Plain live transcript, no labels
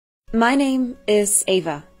My name is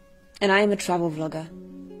Ava, and I am a travel vlogger.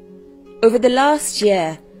 Over the last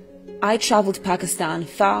year, I traveled Pakistan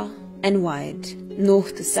far and wide,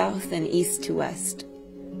 north to south and east to west.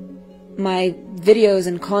 My videos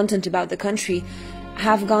and content about the country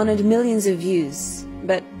have garnered millions of views,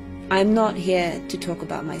 but I'm not here to talk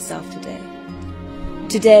about myself today.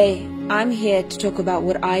 Today, I'm here to talk about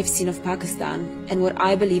what I've seen of Pakistan and what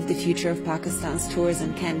I believe the future of Pakistan's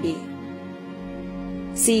tourism can be.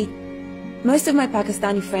 See, most of my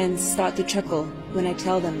Pakistani friends start to chuckle when I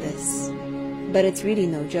tell them this, but it's really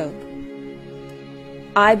no joke.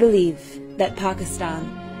 I believe that Pakistan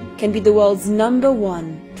can be the world's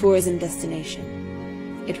 #1 tourism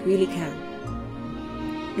destination. It really can.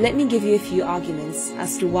 Let me give you a few arguments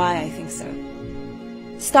as to why I think so.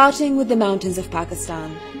 Starting with the mountains of Pakistan,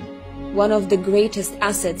 one of the greatest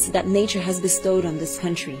assets that nature has bestowed on this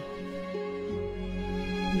country.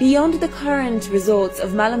 Beyond the current resorts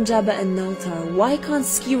of Malam Jaba and Naltar, why can't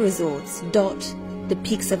ski resorts dot the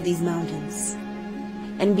peaks of these mountains?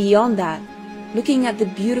 And beyond that, looking at the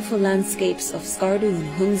beautiful landscapes of Skardu and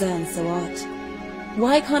Hunza and Swat,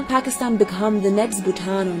 why can't Pakistan become the next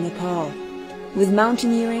Bhutan or Nepal, with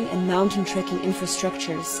mountaineering and mountain trekking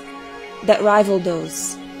infrastructures that rival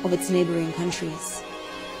those of its neighboring countries?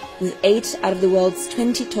 With 8 out of the world's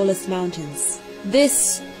 20 tallest mountains,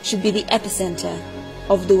 this should be the epicenter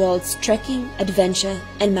of the world's trekking, adventure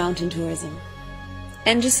and mountain tourism.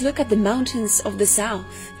 And just look at the mountains of the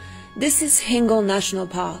south. This is Hingol National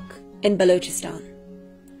Park in Balochistan.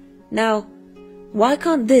 Now, why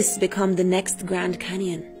can't this become the next Grand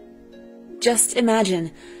Canyon? Just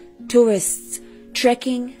imagine tourists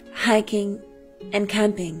trekking, hiking and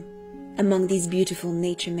camping among these beautiful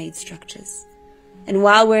nature-made structures. And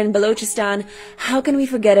while we're in Balochistan, how can we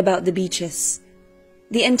forget about the beaches?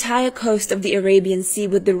 The entire coast of the Arabian Sea,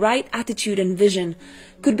 with the right attitude and vision,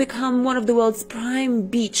 could become one of the world's prime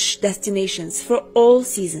beach destinations for all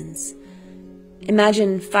seasons.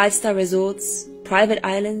 Imagine 5-star resorts, private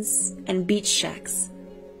islands, and beach shacks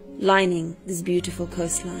lining this beautiful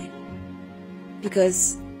coastline.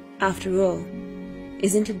 Because, after all,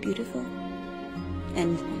 isn't it beautiful?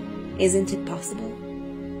 And isn't it possible?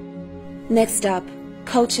 Next up,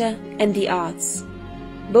 culture and the arts.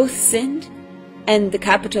 Both Sindh and the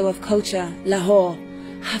capital of culture, Lahore,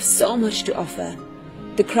 have so much to offer.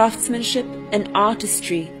 The craftsmanship and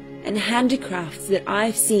artistry and handicrafts that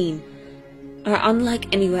I've seen are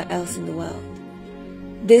unlike anywhere else in the world.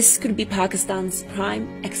 This could be Pakistan's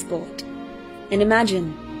prime export. And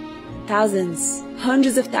imagine thousands,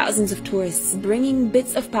 hundreds of thousands of tourists bringing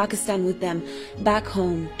bits of Pakistan with them back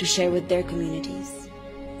home to share with their communities.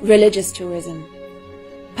 Religious tourism.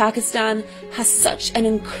 Pakistan has such an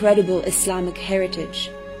incredible Islamic heritage,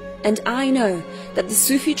 and I know that the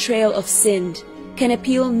Sufi trail of Sindh can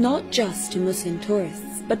appeal not just to Muslim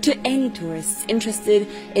tourists, but to any tourists interested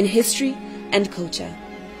in history and culture.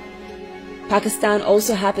 Pakistan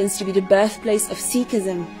also happens to be the birthplace of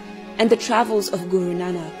Sikhism and the travels of Guru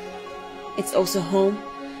Nanak. It's also home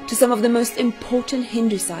to some of the most important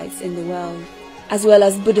Hindu sites in the world, as well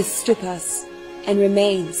as Buddhist stupas and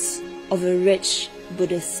remains of a rich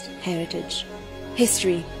Buddhist heritage.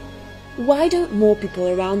 History. Why don't more people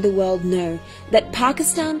around the world know that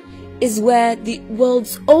Pakistan is where the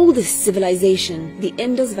world's oldest civilization, the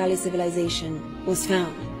Indus Valley Civilization, was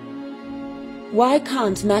found? Why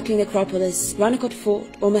can't Makli Necropolis, Ranakot Fort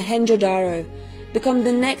or Mohenjo-Daro become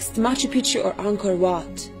the next Machu Picchu or Angkor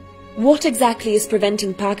Wat? What exactly is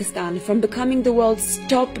preventing Pakistan from becoming the world's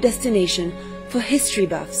top destination for history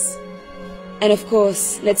buffs? And of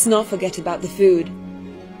course, let's not forget about the food.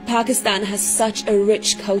 Pakistan has such a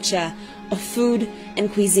rich culture of food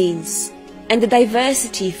and cuisines, and the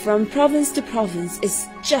diversity from province to province is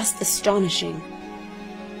just astonishing.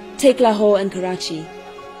 Take Lahore and Karachi.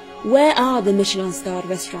 Where are the Michelin-starred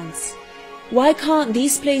restaurants? Why can't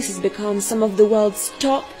these places become some of the world's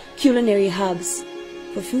top culinary hubs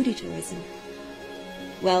for foodie tourism?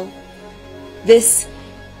 Well, this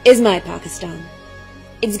is my Pakistan.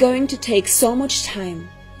 It's going to take so much time,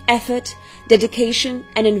 effort, dedication,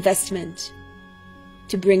 and investment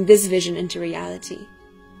to bring this vision into reality.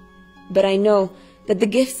 But I know that the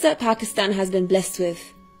gifts that Pakistan has been blessed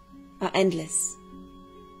with are endless.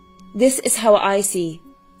 This is how I see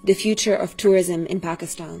the future of tourism in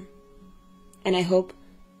Pakistan, and I hope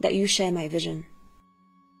that you share my vision.